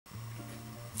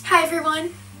Hi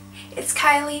everyone, it's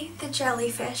Kylie the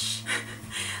jellyfish.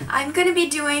 I'm going to be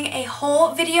doing a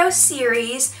whole video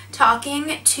series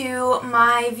talking to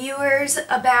my viewers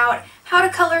about how to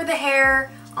color the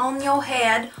hair on your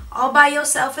head all by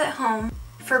yourself at home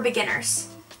for beginners.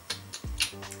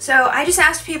 So I just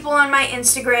asked people on my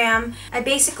Instagram. I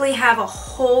basically have a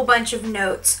whole bunch of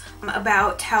notes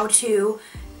about how to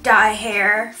dye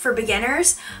hair for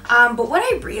beginners, but what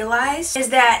I realized is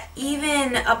that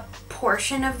even a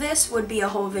portion of this would be a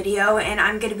whole video, and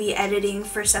I'm going to be editing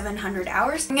for 700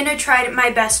 hours. I'm going to try my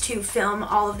best to film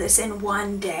all of this in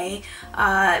one day,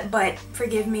 but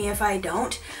forgive me if I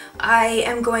don't. I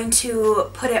am going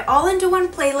to put it all into one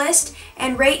playlist,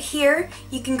 and right here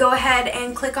you can go ahead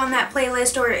and click on that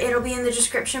playlist, or it'll be in the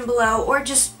description below, or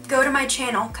just go to my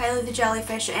channel, Kylie the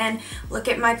Jellyfish, and look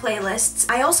at my playlists.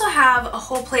 I also have a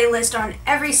whole playlist on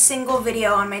every single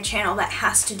video on my channel that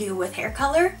has to do with hair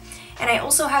color, and I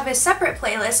also have a separate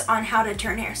playlist on how to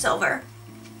turn hair silver.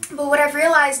 But what I've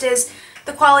realized is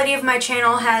the quality of my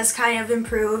channel has kind of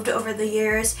improved over the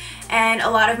years, and a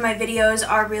lot of my videos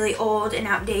are really old and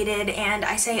outdated, and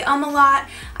I say a lot.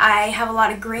 I have a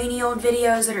lot of grainy old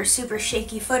videos that are super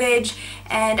shaky footage,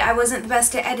 and I wasn't the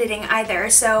best at editing either.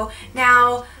 So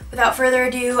now, without further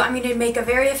ado, I'm going to make a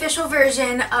very official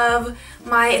version of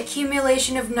my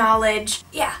accumulation of knowledge.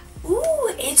 Yeah. Ooh,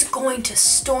 it's going to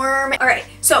storm. Alright,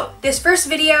 so this first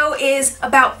video is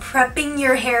about prepping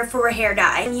your hair for a hair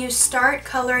dye. When you start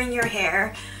coloring your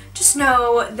hair, just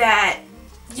know that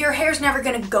your hair's never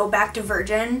going to go back to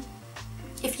virgin.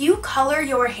 If you color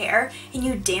your hair and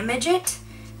you damage it,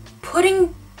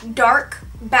 putting dark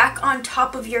back on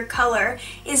top of your color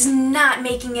is not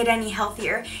making it any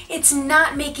healthier. It's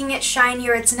not making it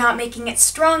shinier, it's not making it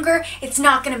stronger, it's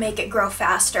not going to make it grow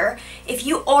faster. If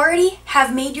you already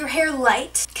have made your hair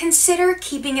light, consider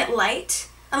keeping it light,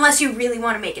 unless you really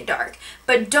want to make it dark.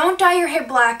 But don't dye your hair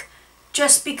black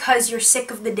just because you're sick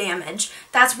of the damage.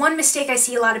 That's one mistake I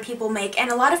see a lot of people make,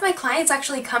 and a lot of my clients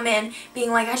actually come in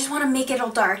being like, I just want to make it all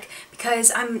dark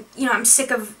because I'm sick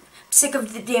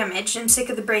of the damage, I'm sick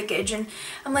of the breakage. And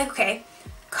I'm like, okay,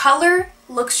 color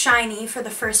looks shiny for the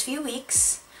first few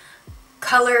weeks.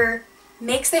 Color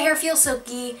makes the hair feel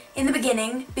silky in the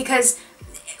beginning, because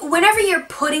whenever you're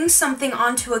putting something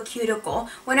onto a cuticle,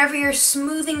 whenever you're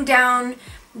smoothing down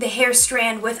the hair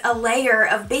strand with a layer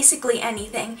of basically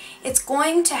anything, it's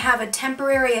going to have a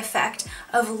temporary effect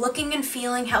of looking and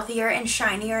feeling healthier and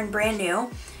shinier and brand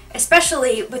new,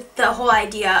 especially with the whole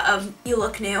idea of you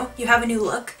look new, you have a new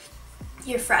look.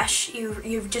 You're fresh,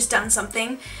 you've just done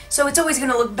something, so it's always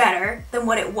going to look better than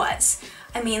what it was.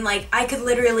 I mean, like, I could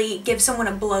literally give someone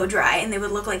a blow dry and they would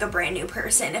look like a brand new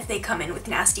person if they come in with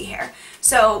nasty hair.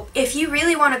 So if you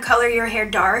really want to color your hair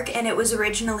dark and it was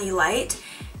originally light,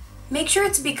 make sure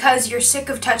it's because you're sick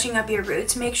of touching up your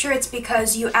roots. Make sure it's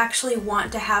because you actually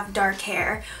want to have dark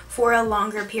hair for a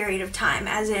longer period of time,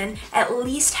 as in at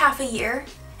least half a year,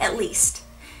 at least.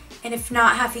 And if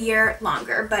not half a year,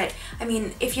 longer. But I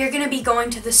mean, if you're going to be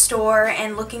going to the store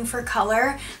and looking for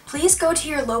color, please go to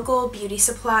your local beauty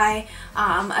supply,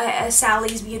 a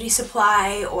Sally's Beauty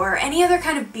Supply, or any other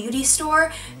kind of beauty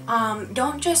store.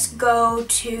 Don't just go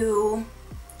to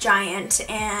Giant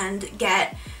and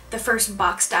get the first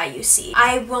box dye you see.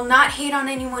 I will not hate on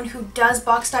anyone who does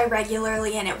box dye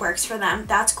regularly and it works for them.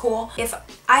 That's cool. If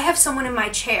I have someone in my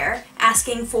chair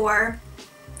asking for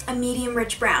a medium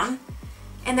rich brown,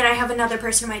 and then I have another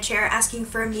person in my chair asking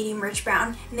for a medium rich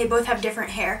brown, and they both have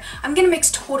different hair, I'm going to mix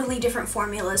totally different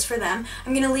formulas for them.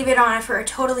 I'm going to leave it on for a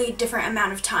totally different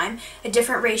amount of time, a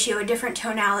different ratio, a different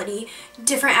tonality,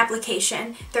 different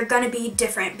application. They're going to be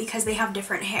different because they have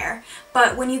different hair.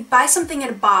 But when you buy something in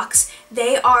a box,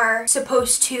 they are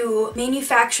supposed to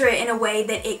manufacture it in a way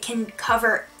that it can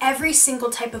cover every single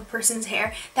type of person's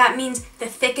hair. That means the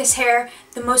thickest hair,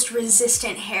 the most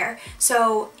resistant hair.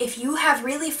 So if you have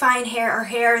really fine hair,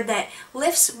 or hair that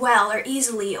lifts well or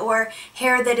easily, or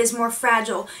hair that is more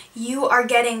fragile, you are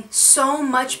getting so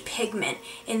much pigment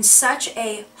in such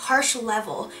a harsh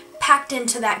level packed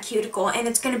into that cuticle, and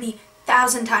it's going to be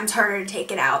 1,000 times harder to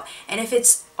take it out. And if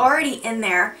it's already in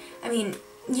there, I mean,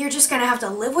 you're just going to have to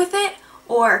live with it,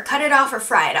 or cut it off, or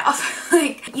fry it off.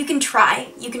 Like, you can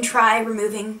try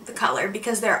removing the color,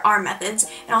 because there are methods,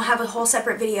 and I'll have a whole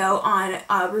separate video on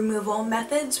removal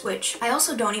methods, which I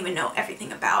also don't even know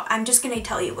everything about. I'm just gonna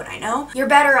tell you what I know. You're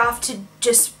better off to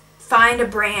just find a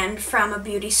brand from a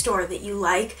beauty store that you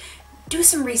like, do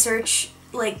some research,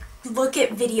 like look at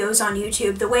videos on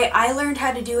YouTube. The way I learned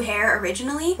how to do hair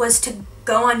originally was to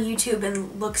go on YouTube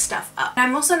and look stuff up.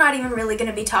 I'm also not even really going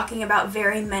to be talking about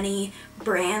very many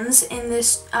brands in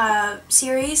this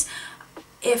series.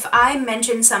 if I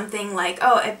mention something like,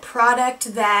 oh, a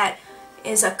product that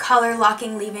is a color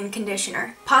locking leave-in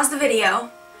conditioner, pause the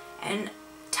video and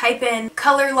type in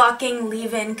color locking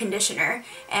leave-in conditioner,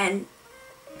 and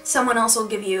someone else will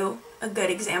give you a good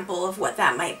example of what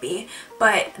that might be.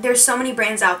 But there's so many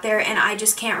brands out there and I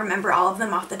just can't remember all of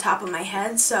them off the top of my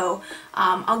head, so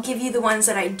I'll give you the ones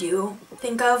that I do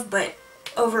think of, but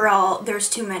overall there's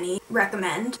too many to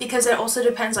recommend because it also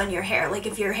depends on your hair. Like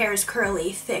if your hair is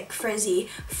curly, thick, frizzy,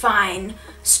 fine,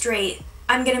 straight,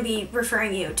 I'm going to be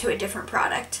referring you to a different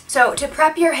product. So to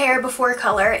prep your hair before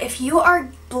color, if you are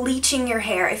bleaching your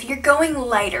hair, if you're going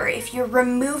lighter, if you're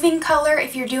removing color,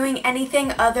 if you're doing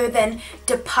anything other than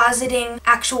depositing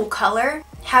actual color,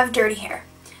 have dirty hair.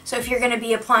 So if you're going to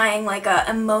be applying like a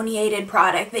ammoniated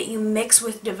product that you mix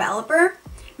with developer,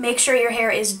 make sure your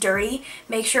hair is dirty,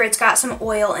 make sure it's got some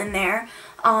oil in there,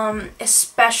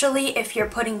 especially if you're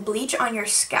putting bleach on your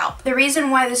scalp. The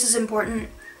reason why this is important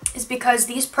is because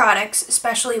these products,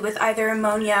 especially with either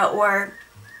ammonia or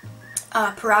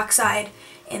peroxide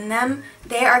in them,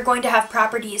 they are going to have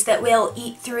properties that will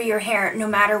eat through your hair no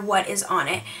matter what is on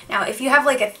it. Now, if you have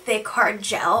like a thick, hard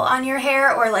gel on your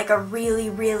hair or like a really,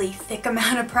 really thick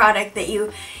amount of product that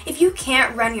if you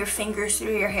can't run your fingers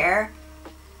through your hair,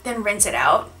 then rinse it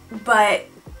out. But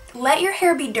let your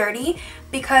hair be dirty,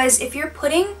 because if you're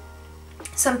putting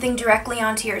something directly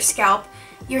onto your scalp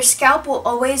will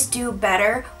always do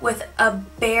better with a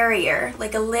barrier,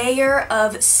 like a layer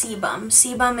of sebum.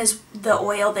 Sebum is the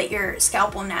oil that your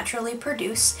scalp will naturally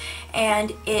produce,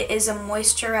 and it is a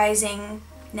moisturizing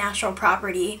natural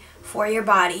property for your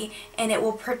body, and it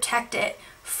will protect it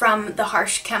from the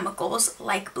harsh chemicals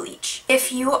like bleach.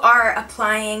 If you are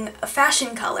applying a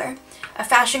fashion color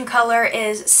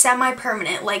is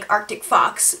semi-permanent, like Arctic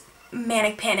Fox,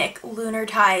 Manic Panic, Lunar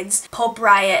Tides, Pulp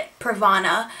Riot,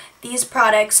 Pravana. These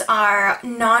products are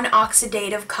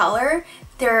non-oxidative color.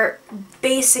 They're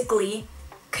basically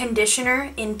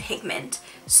conditioner in pigment.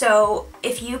 So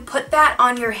if you put that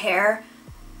on your hair,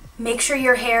 make sure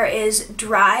your hair is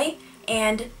dry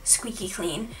and squeaky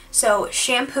clean. So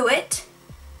shampoo it,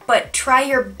 but try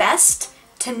your best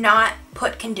to not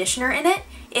put conditioner in it.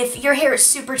 If your hair is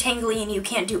super tangly and you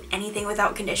can't do anything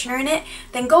without conditioner in it,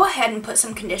 then go ahead and put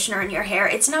some conditioner in your hair.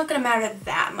 It's not going to matter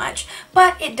that much,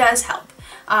 but it does help.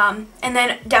 And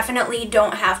then definitely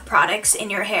don't have products in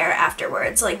your hair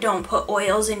afterwards. Like, don't put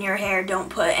oils in your hair, don't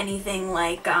put anything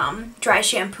like dry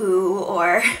shampoo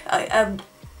or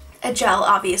a gel,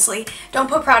 obviously. Don't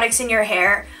put products in your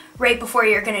hair right before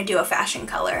you're going to do a fashion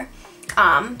color.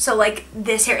 So like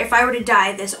this hair, if I were to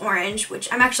dye this orange,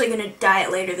 which I'm actually going to dye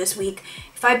it later this week,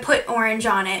 if I put orange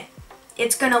on it,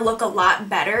 it's going to look a lot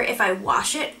better if I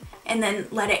wash it and then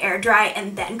let it air dry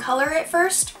and then color it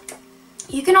first.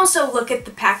 You can also look at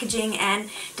the packaging and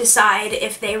decide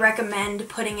if they recommend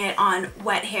putting it on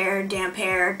wet hair, damp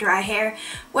hair, dry hair.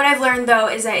 What I've learned though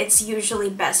is that it's usually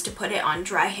best to put it on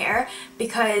dry hair,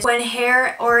 because when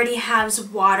hair already has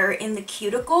water in the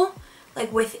cuticle,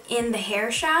 like within the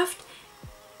hair shaft,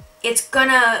 it's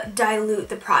gonna dilute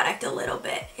the product a little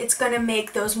bit. It's gonna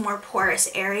make those more porous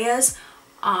areas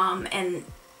and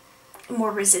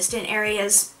more resistant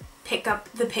areas pick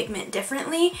up the pigment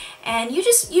differently, and you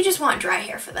just want dry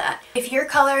hair for that. If you're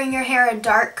coloring your hair a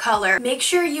dark color, make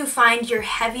sure you find your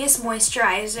heaviest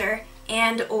moisturizer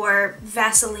and or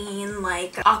Vaseline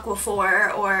like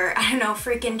Aquaphor, or I don't know,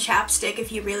 freaking chapstick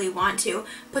if you really want to.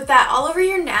 Put that all over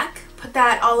your neck, put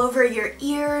that all over your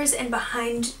ears and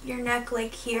behind your neck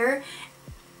like here,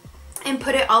 and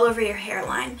put it all over your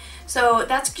hairline. So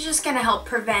that's just gonna help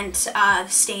prevent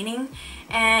staining.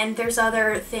 And there's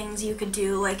other things you could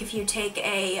do, like if you take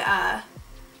a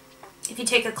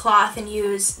cloth and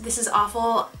use, this is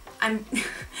awful,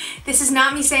 this is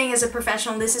not me saying as a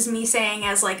professional, this is me saying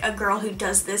as like a girl who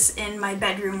does this in my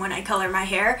bedroom when I color my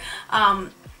hair.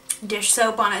 Dish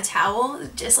soap on a towel,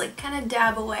 just like kind of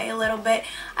dab away a little bit.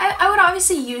 I would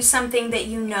obviously use something that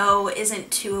you know isn't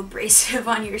too abrasive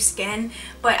on your skin,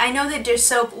 but I know that dish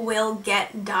soap will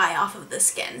get dye off of the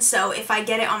skin. So if I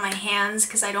get it on my hands,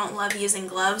 because I don't love using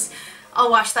gloves,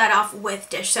 I'll wash that off with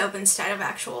dish soap instead of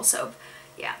actual soap.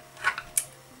 Yeah.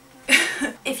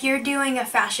 If you're doing a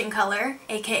fashion color,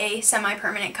 aka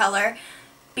semi-permanent color,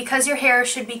 because your hair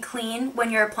should be clean when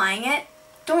you're applying it,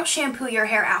 don't shampoo your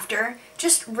hair after.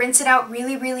 Just rinse it out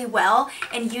really, really well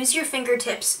and use your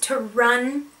fingertips to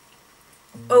run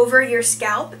over your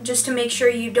scalp just to make sure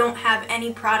you don't have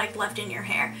any product left in your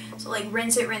hair. So like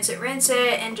rinse it, rinse it, rinse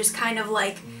it, and just kind of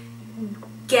like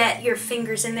get your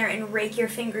fingers in there and rake your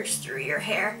fingers through your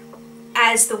hair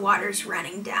as the water's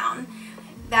running down.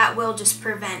 That will just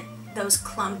prevent those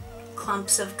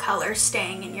clumps of color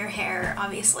staying in your hair,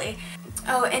 obviously.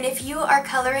 Oh, and if you are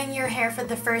coloring your hair for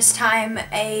the first time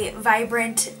a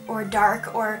vibrant or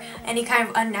dark or any kind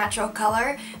of unnatural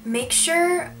color, make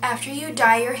sure after you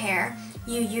dye your hair,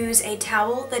 you use a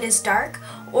towel that is dark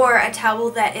or a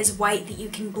towel that is white that you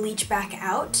can bleach back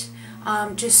out,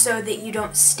 just so that you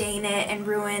don't stain it and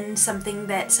ruin something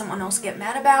that someone else get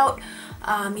mad about.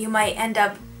 You might end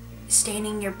up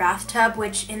staining your bathtub,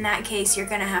 which in that case you're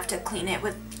gonna have to clean it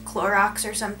with Clorox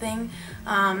or something.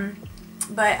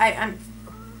 But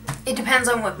it depends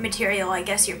on what material I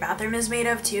guess your bathroom is made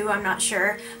of too. I'm not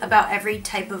sure about every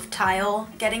type of tile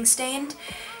getting stained.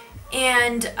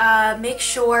 And make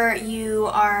sure you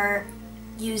are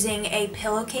using a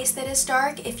pillowcase that is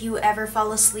dark if you ever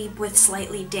fall asleep with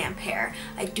slightly damp hair.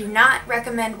 I do not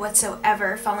recommend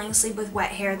whatsoever falling asleep with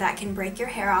wet hair. That can break your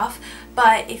hair off.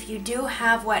 But if you do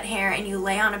have wet hair and you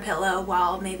lay on a pillow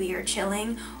while maybe you're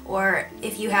chilling, or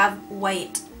if you have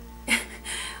white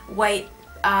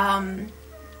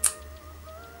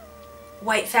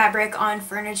fabric on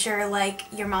furniture like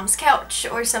your mom's couch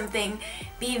or something,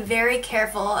 be very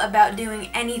careful about doing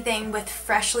anything with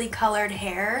freshly colored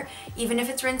hair. Even if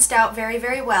it's rinsed out very,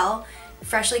 very well,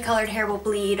 freshly colored hair will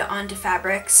bleed onto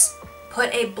fabrics.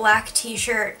 Put a black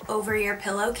t-shirt over your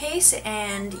pillowcase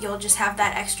and you'll just have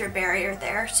that extra barrier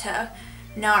there to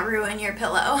not ruin your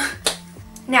pillow.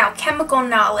 Now, chemical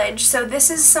knowledge. So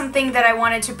this is something that I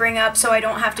wanted to bring up so I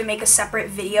don't have to make a separate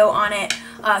video on it.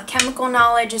 Chemical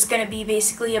knowledge is going to be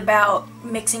basically about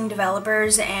mixing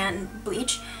developers and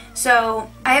bleach. So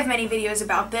I have many videos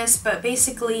about this, but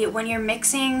basically when you're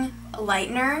mixing a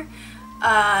lightener,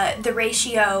 the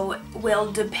ratio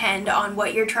will depend on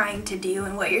what you're trying to do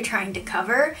and what you're trying to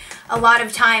cover. A lot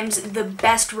of times the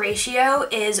best ratio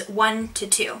is 1 to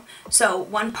 2. So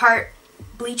 1 part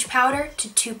bleach powder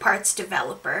to 2 parts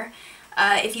developer.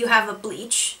 If you have a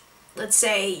bleach, let's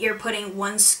say you're putting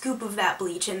 1 scoop of that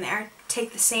bleach in there,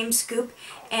 take the same scoop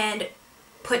and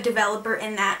put developer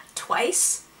in that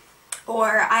twice.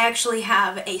 Or I actually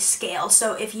have a scale.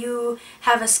 So if you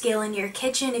have a scale in your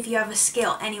kitchen, if you have a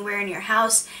scale anywhere in your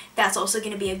house, that's also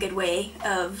going to be a good way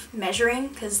of measuring,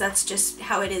 because that's just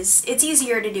how it is. It's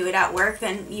easier to do it at work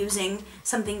than using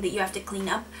something that you have to clean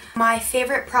up. My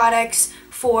favorite products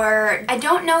for, I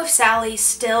don't know if Sally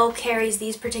still carries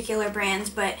these particular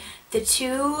brands, but the 2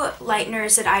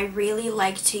 lighteners that I really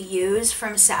like to use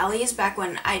from Sally's back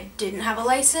when I didn't have a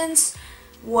license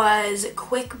was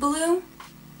Quick Blue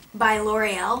by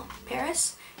L'Oreal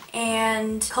Paris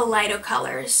and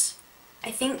Kaleidocolors.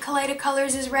 I think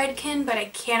Kaleidocolors is Redken, but I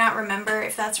cannot remember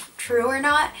if that's true or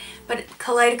not. But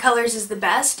Kaleidocolors is the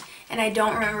best, and I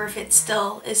don't remember if it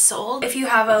still is sold. If you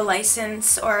have a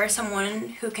license or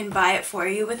someone who can buy it for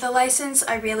you with a license,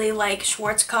 I really like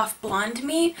Schwarzkopf Blonde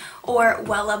Me or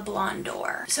Wella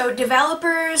Blondor. So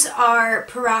developers are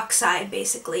peroxide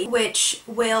basically, which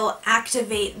will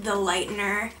activate the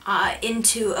lightener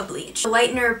into a bleach. The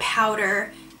lightener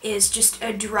powder is just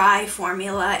a dry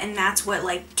formula, and that's what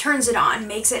like turns it on,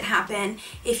 makes it happen.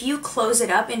 If you close it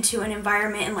up into an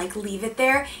environment and like leave it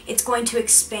there, it's going to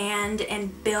expand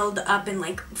and build up and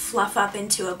like fluff up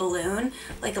into a balloon,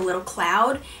 like a little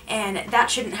cloud, and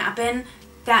that shouldn't happen.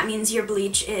 That means your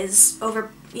bleach is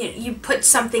you put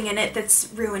something in it that's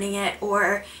ruining it,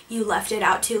 or you left it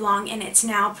out too long and it's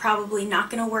now probably not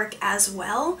going to work as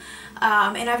well.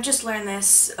 And I've just learned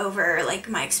this over like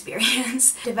my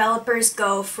experience. Developers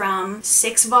go from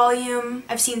 6 volume,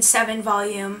 I've seen 7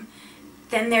 volume,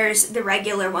 then there's the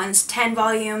regular ones, 10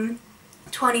 volume,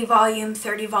 20 volume,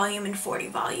 30 volume, and 40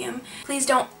 volume. Please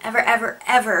don't ever, ever,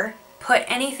 ever put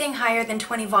anything higher than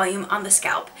 20 volume on the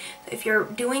scalp. If you're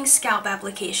doing scalp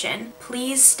application,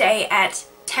 please stay at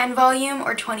 10 volume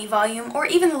or 20 volume, or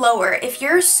even lower. If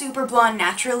you're super blonde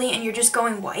naturally and you're just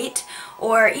going white,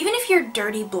 or even if you're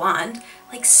dirty blonde,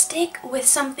 like stick with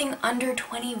something under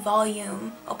 20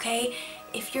 volume, okay?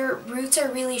 If your roots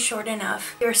are really short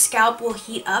enough, your scalp will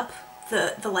heat up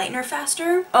the lightener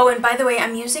faster. Oh, and by the way,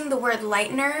 I'm using the word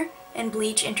lightener and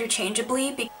bleach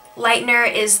interchangeably. Lightener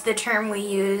is the term we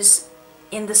use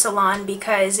in the salon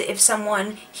because if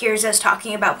someone hears us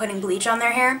talking about putting bleach on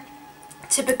their hair,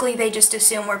 typically they just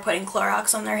assume we're putting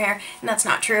Clorox on their hair, and that's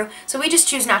not true. So we just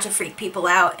choose not to freak people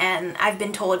out, and I've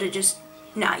been told to just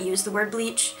not use the word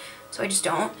bleach, so I just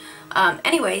don't.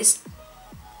 Anyways,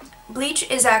 bleach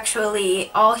is actually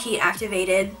all heat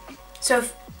activated, so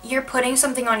if you're putting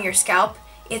something on your scalp,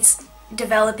 it's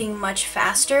developing much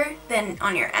faster than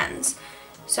on your ends.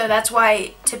 So that's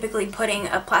why typically putting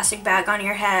a plastic bag on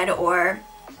your head or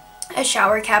a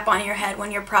shower cap on your head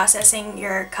when you're processing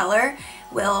your color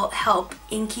will help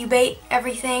incubate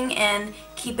everything and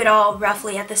keep it all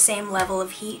roughly at the same level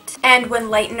of heat. And when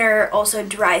lightener also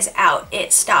dries out,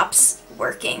 it stops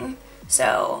working.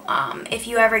 So if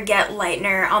you ever get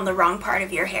lightener on the wrong part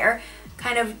of your hair,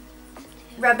 kind of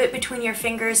rub it between your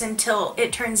fingers until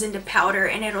it turns into powder,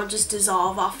 and it'll just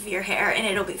dissolve off of your hair and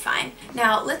it'll be fine.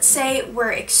 Now let's say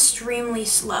we're extremely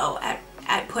slow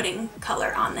at putting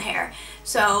color on the hair.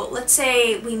 So let's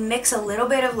say we mix a little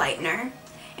bit of lightener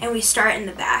and we start in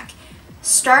the back.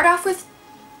 Start off with,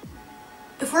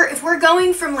 if we're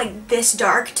going from like this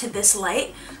dark to this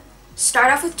light,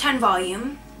 start off with 10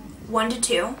 volume, 1 to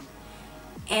 2,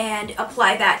 and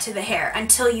apply that to the hair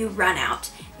until you run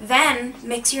out. Then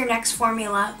mix your next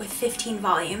formula with 15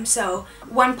 volume. So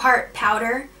 1 part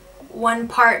powder, 1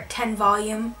 part 10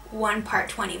 volume, 1 part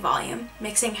 20 volume.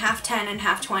 Mixing half 10 and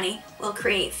half 20 will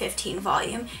create 15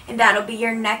 volume, and that'll be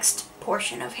your next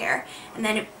portion of hair. And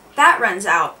then if that runs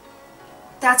out,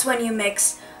 that's when you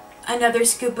mix another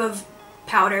scoop of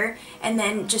powder and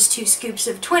then just 2 scoops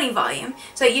of 20 volume.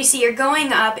 So you see you're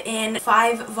going up in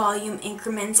 5 volume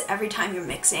increments every time you're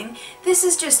mixing. This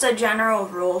is just a general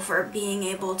rule for being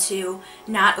able to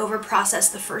not over process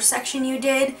the first section you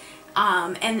did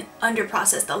and under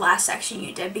process the last section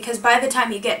you did, because by the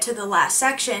time you get to the last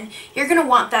section you're going to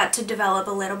want that to develop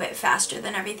a little bit faster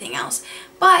than everything else.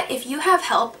 But if you have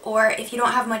help, or if you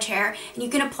don't have much hair and you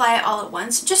can apply it all at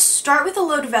once, just start with a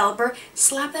low developer,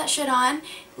 slap that shit on,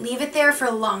 leave it there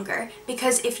for longer,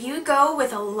 because if you go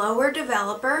with a lower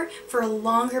developer for a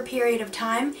longer period of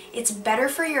time, it's better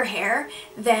for your hair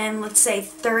than, let's say,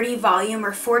 30 volume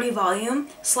or 40 volume,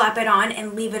 slap it on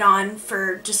and leave it on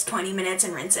for just 20 minutes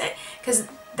and rinse it, because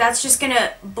that's just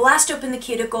gonna blast open the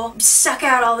cuticle, suck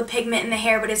out all the pigment in the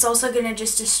hair, but it's also gonna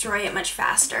just destroy it much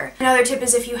faster. Another tip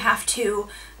is if you have to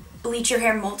bleach your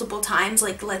hair multiple times,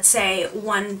 like let's say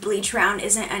 1 bleach round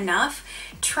isn't enough,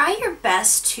 try your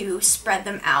best to spread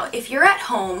them out. If you're at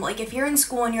home, like if you're in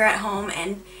school and you're at home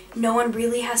and no one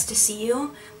really has to see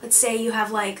you, let's say you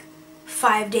have like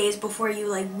 5 days before you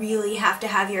like really have to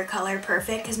have your color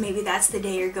perfect, because maybe that's the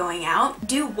day you're going out,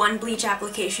 do 1 bleach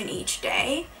application each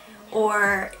day.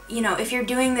 Or, you know, if you're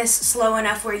doing this slow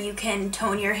enough where you can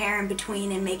tone your hair in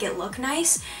between and make it look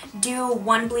nice, do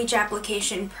 1 bleach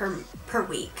application per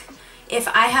week. If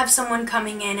I have someone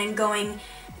coming in and going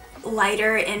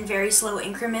lighter in very slow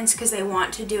increments because they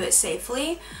want to do it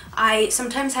safely, I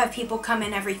sometimes have people come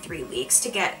in every 3 weeks to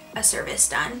get a service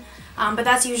done. But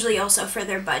that's usually also for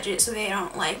their budget, so they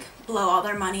don't like blow all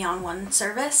their money on one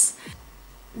service.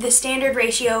 The standard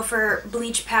ratio for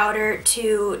bleach powder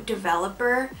to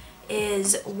developer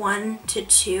is 1 to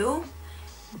 2,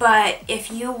 but if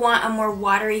you want a more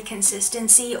watery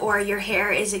consistency, or your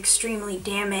hair is extremely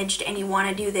damaged and you want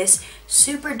to do this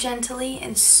super gently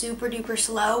and super duper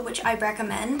slow, which I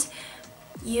recommend,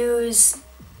 use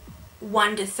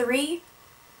 1 to 3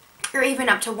 or even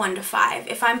up to 1 to 5.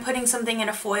 If I'm putting something in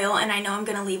a foil and I know I'm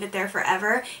going to leave it there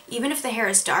forever, even if the hair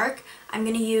is dark, I'm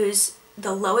going to use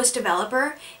the lowest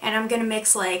developer, and I'm going to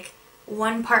mix like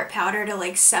 1 part powder to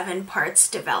like 7 parts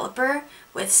developer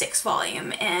with 6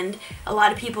 volume. And a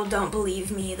lot of people don't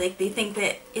believe me, like they think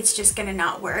that it's just gonna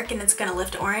not work and it's gonna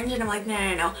lift orange, and I'm like,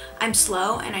 no, I'm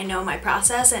slow and I know my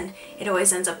process and it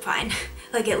always ends up fine.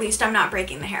 Like at least I'm not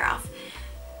breaking the hair off.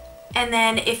 And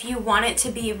then if you want it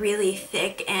to be really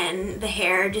thick and the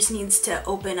hair just needs to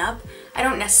open up, I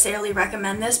don't necessarily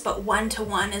recommend this, but 1 to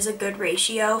 1 is a good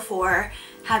ratio for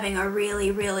having a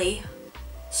really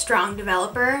strong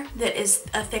developer that is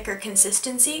a thicker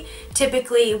consistency.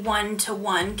 Typically 1 to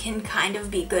 1 can kind of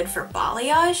be good for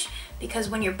balayage, because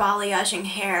when you're balayaging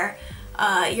hair,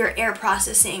 you're air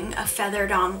processing a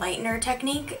feathered on lightener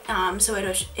technique, so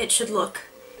it should look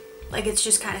like it's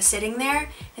just kind of sitting there,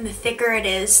 and the thicker it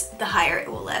is, the higher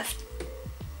it will lift.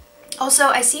 Also,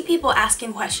 I see people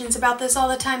asking questions about this all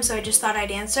the time, so I just thought I'd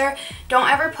answer. Don't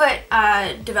ever put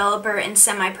a developer in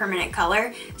semi-permanent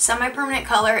color. Semi-permanent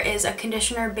color is a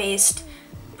conditioner-based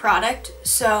product,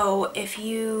 so if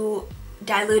you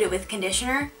dilute it with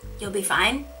conditioner, you'll be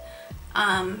fine.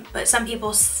 But some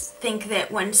people think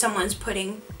that when someone's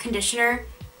putting conditioner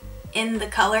in the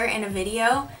color in a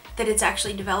video, that it's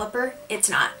actually developer. It's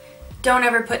not. Don't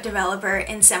ever put developer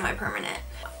in semi-permanent.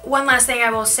 One last thing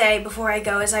I will say before I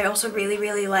go is I also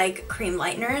really like cream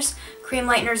lighteners. Cream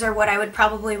lighteners are what I would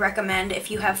probably recommend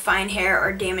if you have fine hair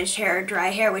or damaged hair or dry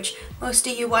hair, which most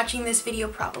of you watching this video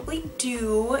probably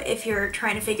do if you're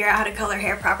trying to figure out how to color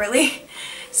hair properly.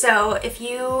 So if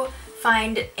you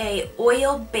find a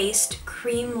oil-based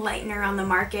cream lightener on the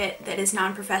market that is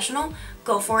non-professional,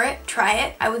 go for it, try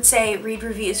it. I would say read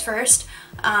reviews first.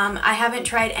 I haven't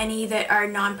tried any that are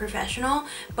non-professional,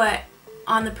 but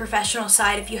on the professional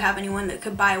side, if you have anyone that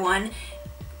could buy one,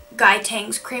 Guy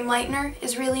Tang's cream lightener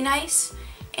is really nice,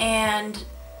 and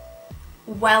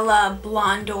Wella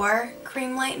Blondor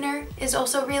cream lightener is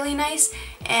also really nice,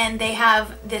 and they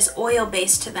have this oil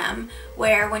base to them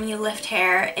where when you lift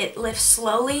hair it lifts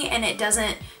slowly and it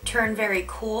doesn't turn very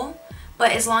cool,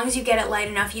 but as long as you get it light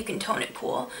enough you can tone it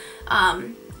cool.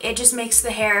 It just makes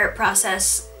the hair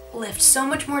process lift so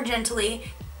much more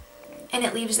gently, and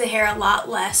it leaves the hair a lot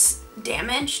less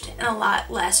damaged and a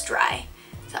lot less dry.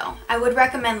 So I would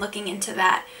recommend looking into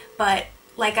that, but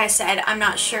like I said, I'm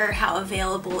not sure how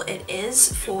available it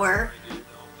is for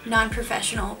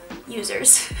non-professional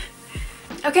users.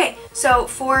 Okay, so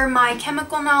for my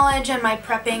chemical knowledge and my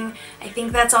prepping, I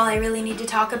think that's all I really need to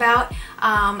talk about.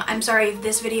 I'm sorry if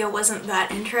this video wasn't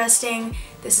that interesting.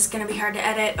 This is gonna be hard to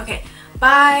edit. Okay,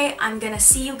 bye. I'm gonna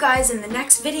see you guys in the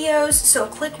next videos, so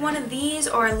click one of these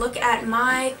or look at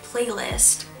my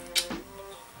playlist.